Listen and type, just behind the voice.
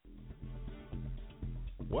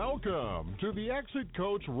Welcome to the Exit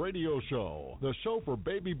Coach Radio Show, the show for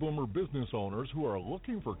baby boomer business owners who are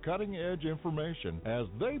looking for cutting-edge information as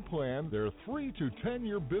they plan their 3 to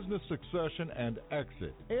 10-year business succession and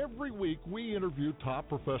exit. Every week, we interview top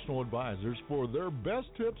professional advisors for their best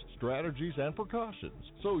tips, strategies, and precautions,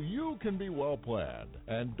 so you can be well-planned.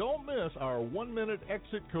 And don't miss our 1-minute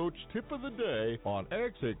Exit Coach tip of the day on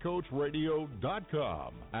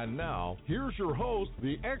ExitCoachRadio.com. And now, here's your host,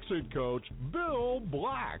 the Exit Coach, Bill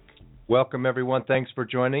Black. Welcome, everyone. Thanks for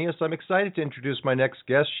joining us. I'm excited to introduce my next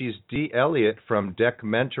guest. She's Dee Elliott from DEC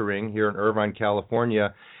Mentoring here in Irvine,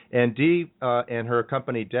 California. And Dee and her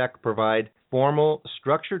company DEC provide formal,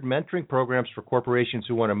 structured mentoring programs for corporations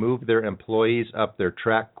who want to move their employees up their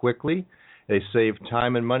track quickly. They save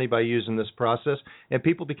time and money by using this process, and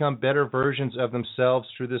people become better versions of themselves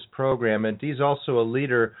through this program. And Dee's also a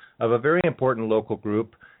leader of a very important local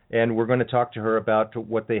group, and we're going to talk to her about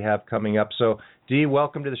what they have coming up. So, Dee,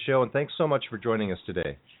 welcome to the show, and thanks so much for joining us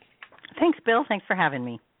today. Thanks, Bill. Thanks for having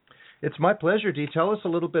me. It's my pleasure, Dee. Tell us a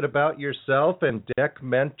little bit about yourself and DEC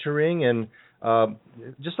Mentoring and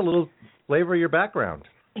just a little flavor of your background.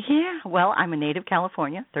 Yeah, well, I'm a native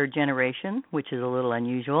California, third generation, which is a little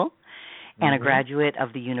unusual, and a graduate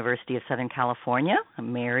of the University of Southern California.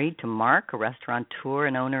 I'm married to Mark, a restaurateur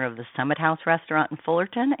and owner of the Summit House restaurant in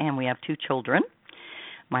Fullerton, and we have 2 children.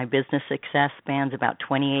 My business success spans about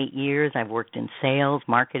 28 years. I've worked in sales,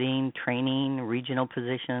 marketing, training, regional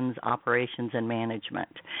positions, operations, and management.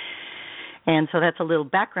 And so that's a little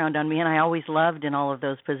background on me, and I always loved in all of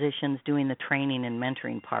those positions doing the training and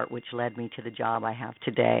mentoring part, which led me to the job I have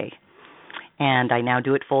today. And I now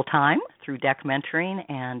do it full-time through DEC Mentoring,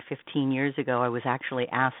 and 15 years ago I was actually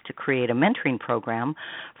asked to create a mentoring program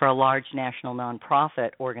for a large national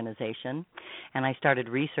nonprofit organization. And I started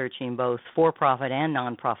researching both for-profit and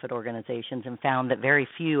nonprofit organizations and found that very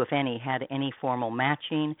few, if any, had any formal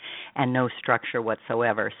matching and no structure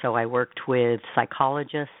whatsoever. So I worked with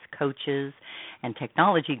psychologists, coaches, and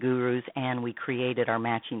technology gurus, and we created our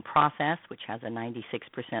matching process, which has a 96%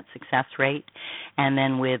 success rate, and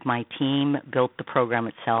then with my team built the program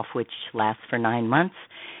itself, which lasts for 9 months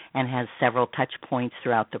and has several touch points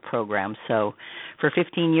throughout the program. So for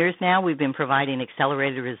 15 years now, we've been providing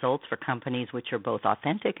accelerated results for companies which are both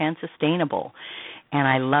authentic and sustainable. And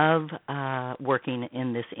I love working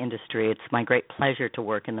in this industry. It's my great pleasure to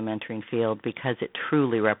work in the mentoring field because it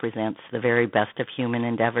truly represents the very best of human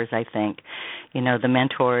endeavors, I think. You know, the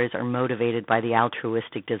mentors are motivated by the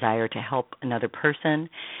altruistic desire to help another person,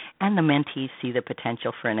 and the mentees see the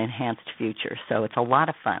potential for an enhanced future. So it's a lot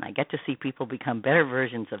of fun. I get to see people become better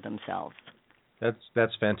versions of themselves.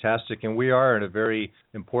 That's fantastic, and we are in a very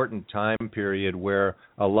important time period where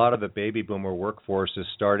a lot of the baby boomer workforce is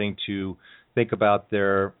starting to think about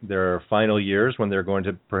their final years when they're going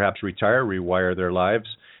to perhaps retire, rewire their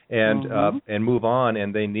lives, and move on,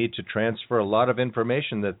 and they need to transfer a lot of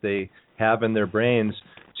information that they have in their brains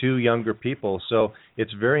to younger people. So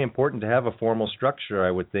it's very important to have a formal structure, I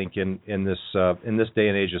would think, in this day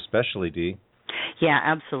and age, especially, Dee. Yeah,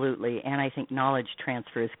 absolutely. And I think knowledge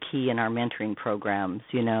transfer is key in our mentoring programs,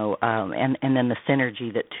 you know, and then the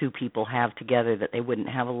synergy that 2 people have together that they wouldn't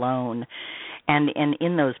have alone. And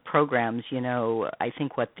in those programs, you know, I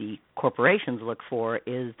think what the corporations look for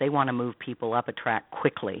is they want to move people up a track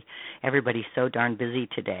quickly. Everybody's so darn busy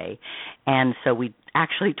today. And so we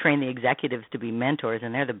actually train the executives to be mentors,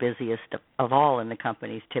 and they're the busiest of all in the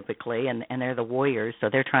companies typically, and they're the warriors, so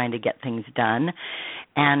they're trying to get things done.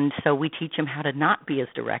 And so we teach them how to not be as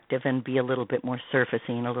directive and be a little bit more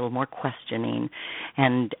surfacing, a little more questioning,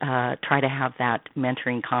 and try to have that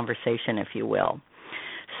mentoring conversation, if you will.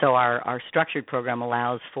 So our structured program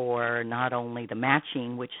allows for not only the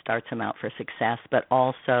matching, which starts them out for success, but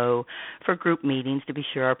also for group meetings to be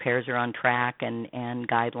sure our pairs are on track and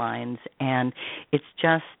guidelines. And it's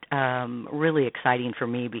just really exciting for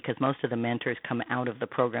me because most of the mentors come out of the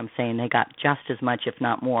program saying they got just as much, if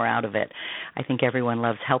not more, out of it. I think everyone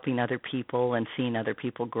loves helping other people and seeing other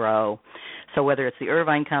people grow. So whether it's the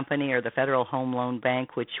Irvine Company or the Federal Home Loan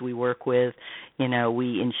Bank, which we work with, you know,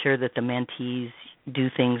 we ensure that the mentees do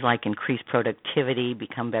things like increase productivity,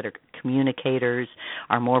 become better communicators,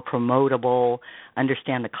 are more promotable,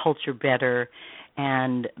 understand the culture better,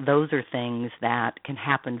 and those are things that can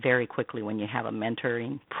happen very quickly when you have a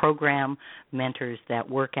mentoring program, mentors that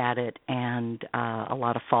work at it, and a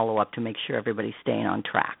lot of follow-up to make sure everybody's staying on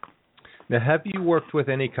track. Now, have you worked with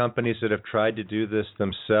any companies that have tried to do this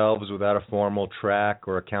themselves without a formal track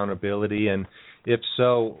or accountability? And if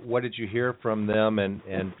so, what did you hear from them, and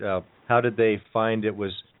how did they find it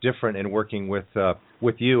was different in working with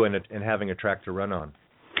you and having a track to run on?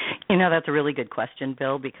 That's a really good question,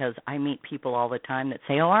 Bill, because I meet people all the time that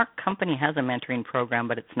say, our company has a mentoring program,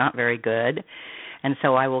 but it's not very good. And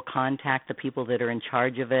so I will contact the people that are in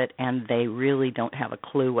charge of it, and they really don't have a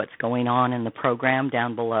clue what's going on in the program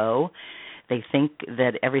down below. They think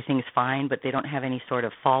that everything's fine, but they don't have any sort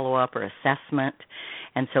of follow-up or assessment.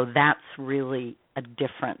 And so that's really a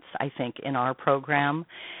difference, I think, in our program.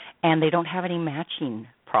 And they don't have any matching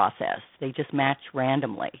process. They just match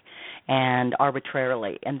randomly and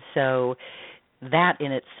arbitrarily. And so that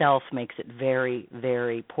in itself makes it very,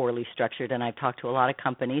 very poorly structured. And I've talked to a lot of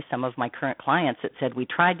companies, some of my current clients, that said we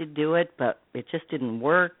tried to do it, but it just didn't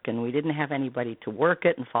work, and we didn't have anybody to work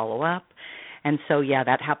it and follow up. And so,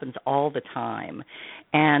 that happens all the time.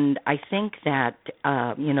 And I think that,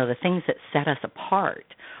 the things that set us apart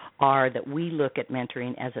are that we look at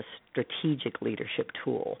mentoring as a strategic leadership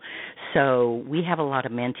tool. So we have a lot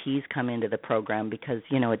of mentees come into the program because,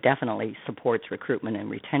 it definitely supports recruitment and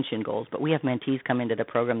retention goals, but we have mentees come into the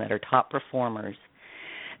program that are top performers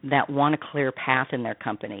that want a clear path in their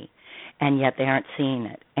company, and yet they aren't seeing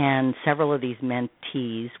it. And several of these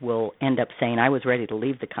mentees will end up saying, I was ready to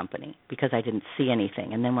leave the company because I didn't see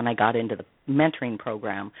anything. And then when I got into the mentoring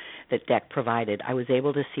program that DEC provided, I was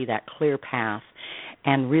able to see that clear path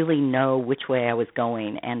and really know which way I was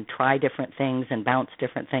going and try different things and bounce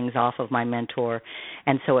different things off of my mentor.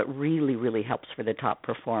 And so it really, really helps for the top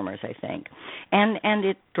performers, I think. And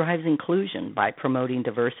it drives inclusion by promoting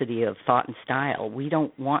diversity of thought and style. We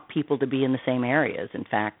don't want people to be in the same areas. In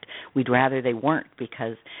fact, we'd rather they weren't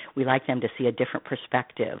because we like them to see a different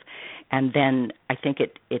perspective. And then I think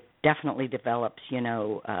it definitely develops,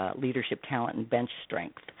 leadership talent and bench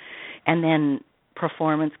strength. And then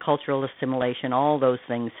performance, cultural assimilation, all those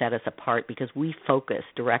things set us apart because we focus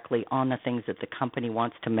directly on the things that the company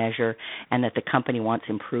wants to measure and that the company wants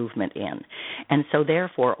improvement in. And so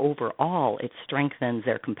therefore, overall, it strengthens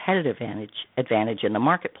their competitive advantage in the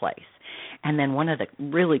marketplace. And then one of the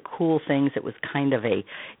really cool things that was kind of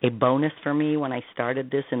a bonus for me when I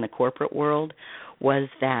started this in the corporate world was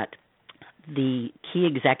that the key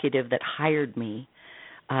executive that hired me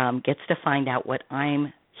gets to find out what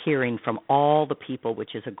I'm hearing from all the people,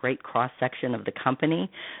 which is a great cross-section of the company.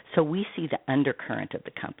 So we see the undercurrent of the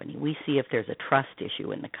company. We see if there's a trust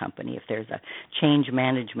issue in the company, if there's a change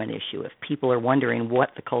management issue, if people are wondering what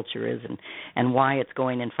the culture is and why it's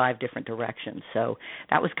going in 5 different directions. So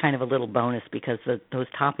that was kind of a little bonus because those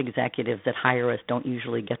top executives that hire us don't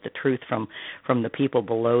usually get the truth from the people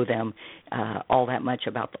below them all that much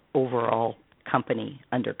about the overall company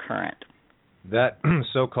undercurrent. That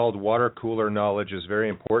so-called water cooler knowledge is very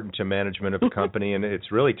important to management of a company, and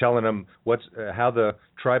it's really telling them how the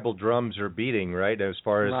tribal drums are beating, right, as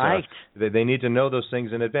far as right. They need to know those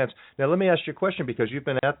things in advance. Now, let me ask you a question because you've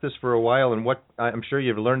been at this for a while, and I'm sure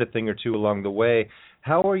you've learned a thing or two along the way.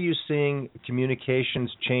 How are you seeing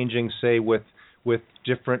communications changing, say, with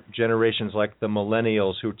different generations like the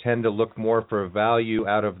millennials who tend to look more for value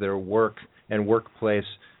out of their work and workplace,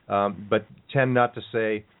 but tend not to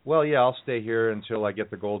say, well, yeah, I'll stay here until I get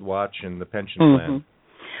the gold watch and the pension plan?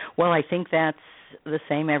 Well, I think that's the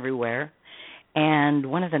same everywhere. And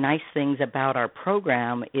one of the nice things about our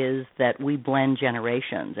program is that we blend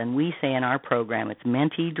generations. And we say in our program it's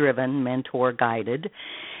mentee-driven, mentor-guided.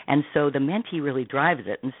 And so the mentee really drives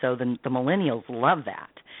it. And so the millennials love that.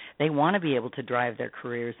 They want to be able to drive their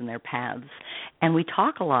careers and their paths. And we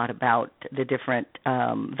talk a lot about the different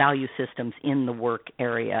value systems in the work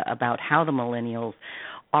area, about how the millennials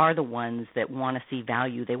are the ones that want to see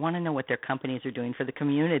value. They want to know what their companies are doing for the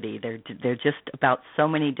community. They're just about so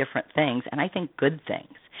many different things, and I think good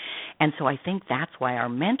things. And so I think that's why our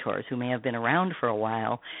mentors, who may have been around for a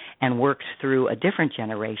while and worked through a different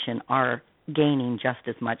generation, are gaining just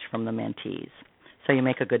as much from the mentees. So you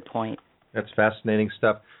make a good point. That's fascinating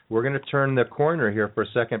stuff. We're going to turn the corner here for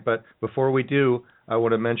a second, but before we do, I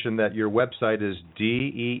want to mention that your website is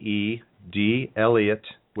D Elliott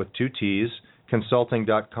with 2 T's,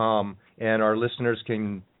 consulting.com, and our listeners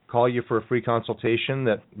can call you for a free consultation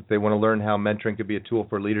that if they want to learn how mentoring could be a tool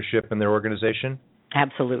for leadership in their organization?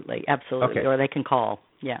 Absolutely. Okay. Or they can call,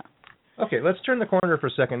 yeah. Okay, let's turn the corner for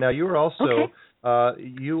a second. Now, you are also,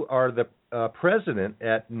 you are the president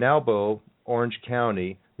at NAWBO Orange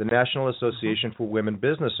County, the National Association for Women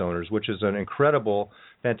Business Owners, which is an incredible,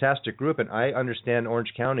 fantastic group, and I understand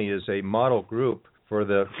Orange County is a model group for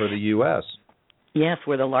the U.S. Yes,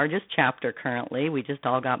 we're the largest chapter currently. We just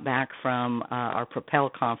all got back from our Propel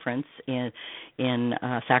conference in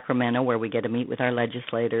Sacramento, where we get to meet with our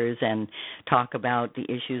legislators and talk about the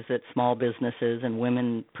issues that small businesses and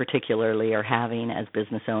women particularly are having as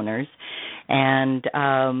business owners. And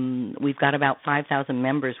we've got about 5,000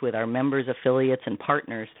 members with our members, affiliates, and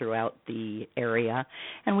partners throughout the area.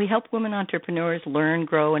 And we help women entrepreneurs learn,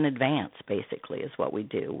 grow, and advance, basically, is what we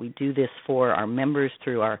do. We do this for our members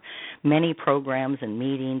through our many programs and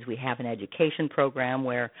meetings. We have an education program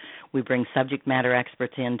where we bring subject matter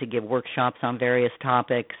experts in to give workshops on various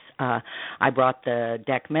topics. I brought the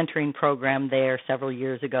DEC mentoring program there several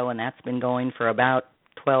years ago, and that's been going for about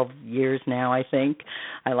 12 years now, I think.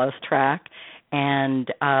 I lost track. And,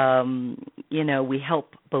 we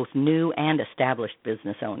help both new and established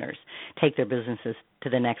business owners take their businesses to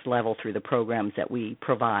the next level through the programs that we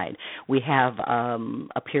provide. We have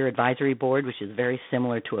a peer advisory board, which is very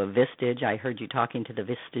similar to a Vistage. I heard you talking to the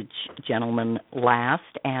Vistage gentleman last,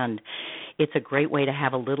 and it's a great way to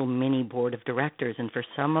have a little mini board of directors. And for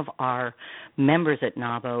some of our members at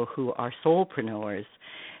NAWBO who are solopreneurs,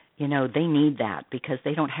 they need that because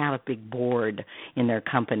they don't have a big board in their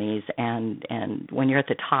companies, and when you're at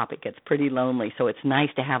the top, it gets pretty lonely. So it's nice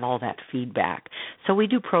to have all that feedback. So we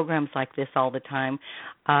do programs like this all the time,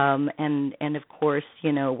 and of course,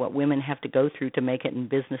 what women have to go through to make it in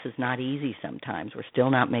business is not easy sometimes. We're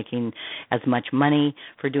still not making as much money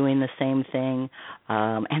for doing the same thing,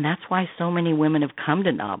 and that's why so many women have come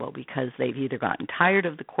to NAWBO, because they've either gotten tired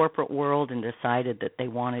of the corporate world and decided that they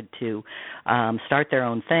wanted to start their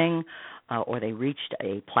own thing, or they reached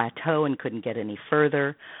a plateau and couldn't get any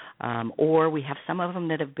further, or we have some of them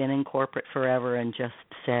that have been in corporate forever and just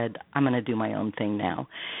said, I'm going to do my own thing now.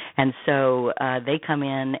 And so they come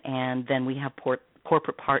in, and then we have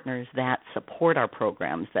corporate partners that support our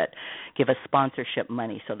programs, that give us sponsorship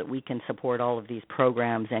money so that we can support all of these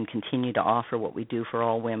programs and continue to offer what we do for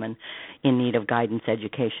all women in need of guidance,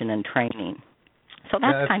 education, and training. So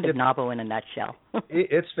that's kind of NAWBO in a nutshell.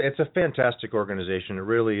 It's a fantastic organization. It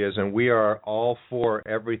really is. And we are all for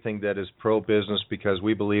everything that is pro-business, because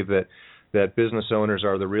we believe that business owners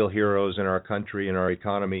are the real heroes in our country and our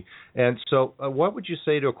economy. And so what would you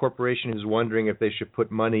say to a corporation who's wondering if they should put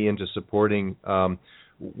money into supporting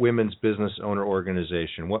women's business owner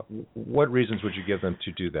organization? What reasons would you give them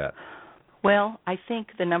to do that? Well, I think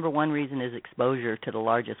the number one reason is exposure to the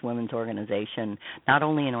largest women's organization, not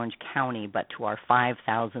only in Orange County, but to our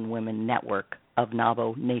 5,000 women network of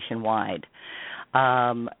NAWBO nationwide.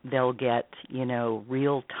 They'll get,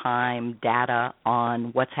 real-time data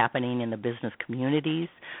on what's happening in the business communities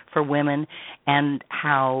for women and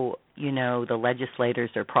how, the legislators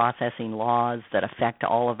are processing laws that affect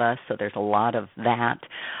all of us, so there's a lot of that.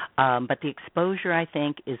 But the exposure, I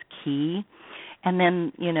think, is key. And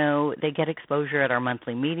then, they get exposure at our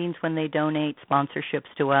monthly meetings when they donate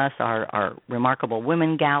sponsorships to us, our Remarkable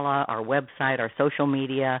Women Gala, our website, our social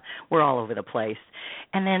media. We're all over the place.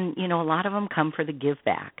 And then, a lot of them come for the give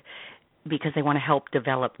back because they want to help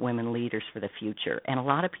develop women leaders for the future. And a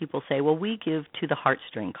lot of people say, well, we give to the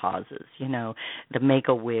heartstring causes, the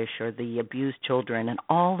Make-A-Wish or the abused children, and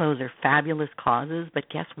all those are fabulous causes. But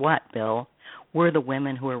guess what, Bill? We're the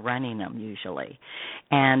women who are running them usually.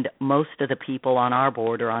 And most of the people on our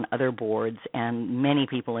board are on other boards, and many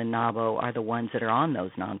people in NAWBO are the ones that are on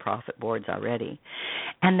those nonprofit boards already.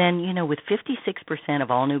 And then, with 56%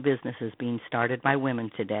 of all new businesses being started by women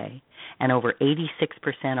today, and over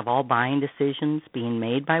 86% of all buying decisions being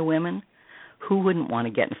made by women, who wouldn't want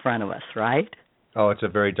to get in front of us, right? Oh, it's a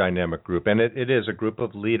very dynamic group, and it is a group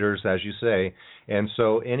of leaders, as you say. And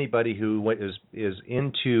so anybody who is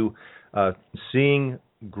into seeing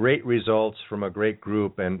great results from a great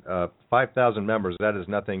group, and 5,000 members, that is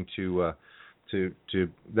nothing to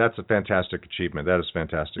that's a fantastic achievement. That is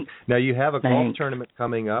fantastic. Now, you have a golf tournament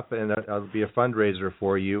coming up, and that'll be a fundraiser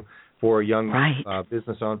for you, for young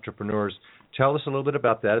business entrepreneurs. Tell us a little bit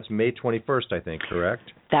about that. It's May 21st, I think,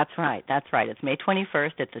 correct? That's right. It's May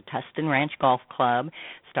 21st. It's a Tustin Ranch Golf Club.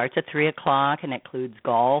 Starts at 3 o'clock and includes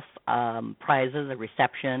golf, prizes, a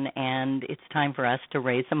reception, and it's time for us to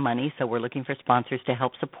raise some money, so we're looking for sponsors to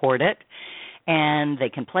help support it. And they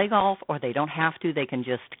can play golf, or they don't have to. They can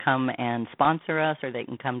just come and sponsor us, or they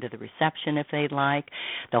can come to the reception if they'd like.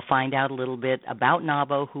 They'll find out a little bit about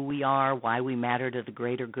NAWBO, who we are, why we matter to the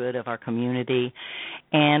greater good of our community.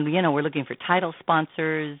 And, we're looking for title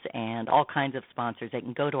sponsors and all kinds of sponsors. They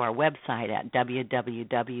can go to our website at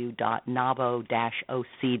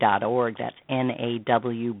www.nawbo-oc.org. That's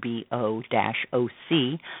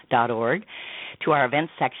NAWBO-OC.org, to our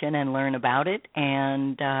events section and learn about it.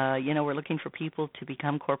 And, we're looking for people to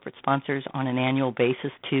become corporate sponsors on an annual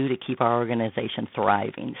basis, too, to keep our organization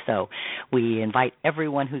thriving. So we invite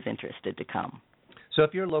everyone who's interested to come. So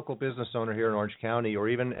if you're a local business owner here in Orange County or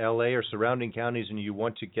even LA or surrounding counties and you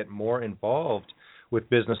want to get more involved with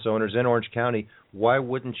business owners in Orange County, why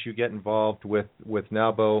wouldn't you get involved with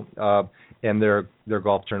NAWBO and their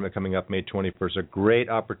golf tournament coming up May 21st? A great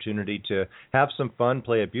opportunity to have some fun,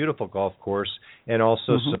 play a beautiful golf course, and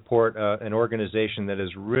also support an organization that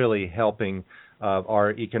is really helping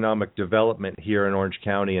our economic development here in Orange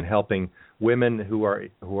County and helping women who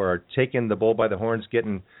are taking the bull by the horns,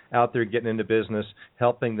 getting out there, getting into business,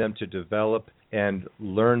 helping them to develop and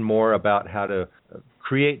learn more about how to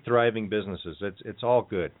create thriving businesses. It's all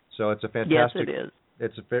good. So it's a fantastic. Yes, it is.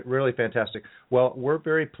 It's really fantastic. Well, we're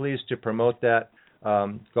very pleased to promote that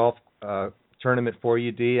golf tournament for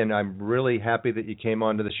you, Dee, and I'm really happy that you came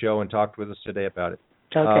onto the show and talked with us today about it.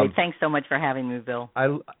 Okay, thanks so much for having me, Bill. I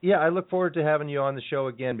look forward to having you on the show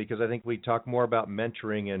again because I think we talk more about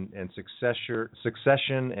mentoring and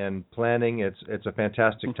succession and planning. It's a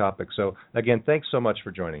fantastic topic. So, again, thanks so much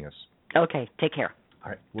for joining us. Okay, take care. All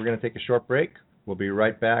right, we're going to take a short break. We'll be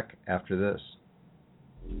right back after this.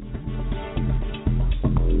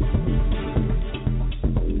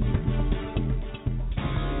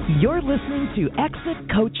 You're listening to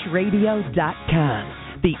ExitCoachRadio.com.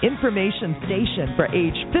 The information station for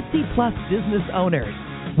age 50-plus business owners,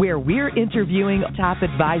 where we're interviewing top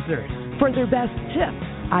advisors for their best tips,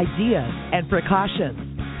 ideas, and precautions,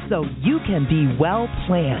 so you can be well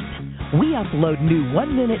planned. We upload new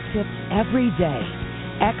 1-minute tips every day.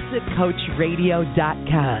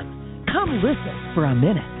 ExitCoachRadio.com. Come listen for a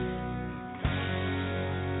minute.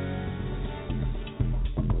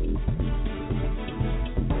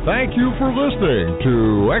 Thank you for listening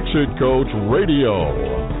to Exit Coach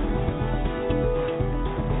Radio.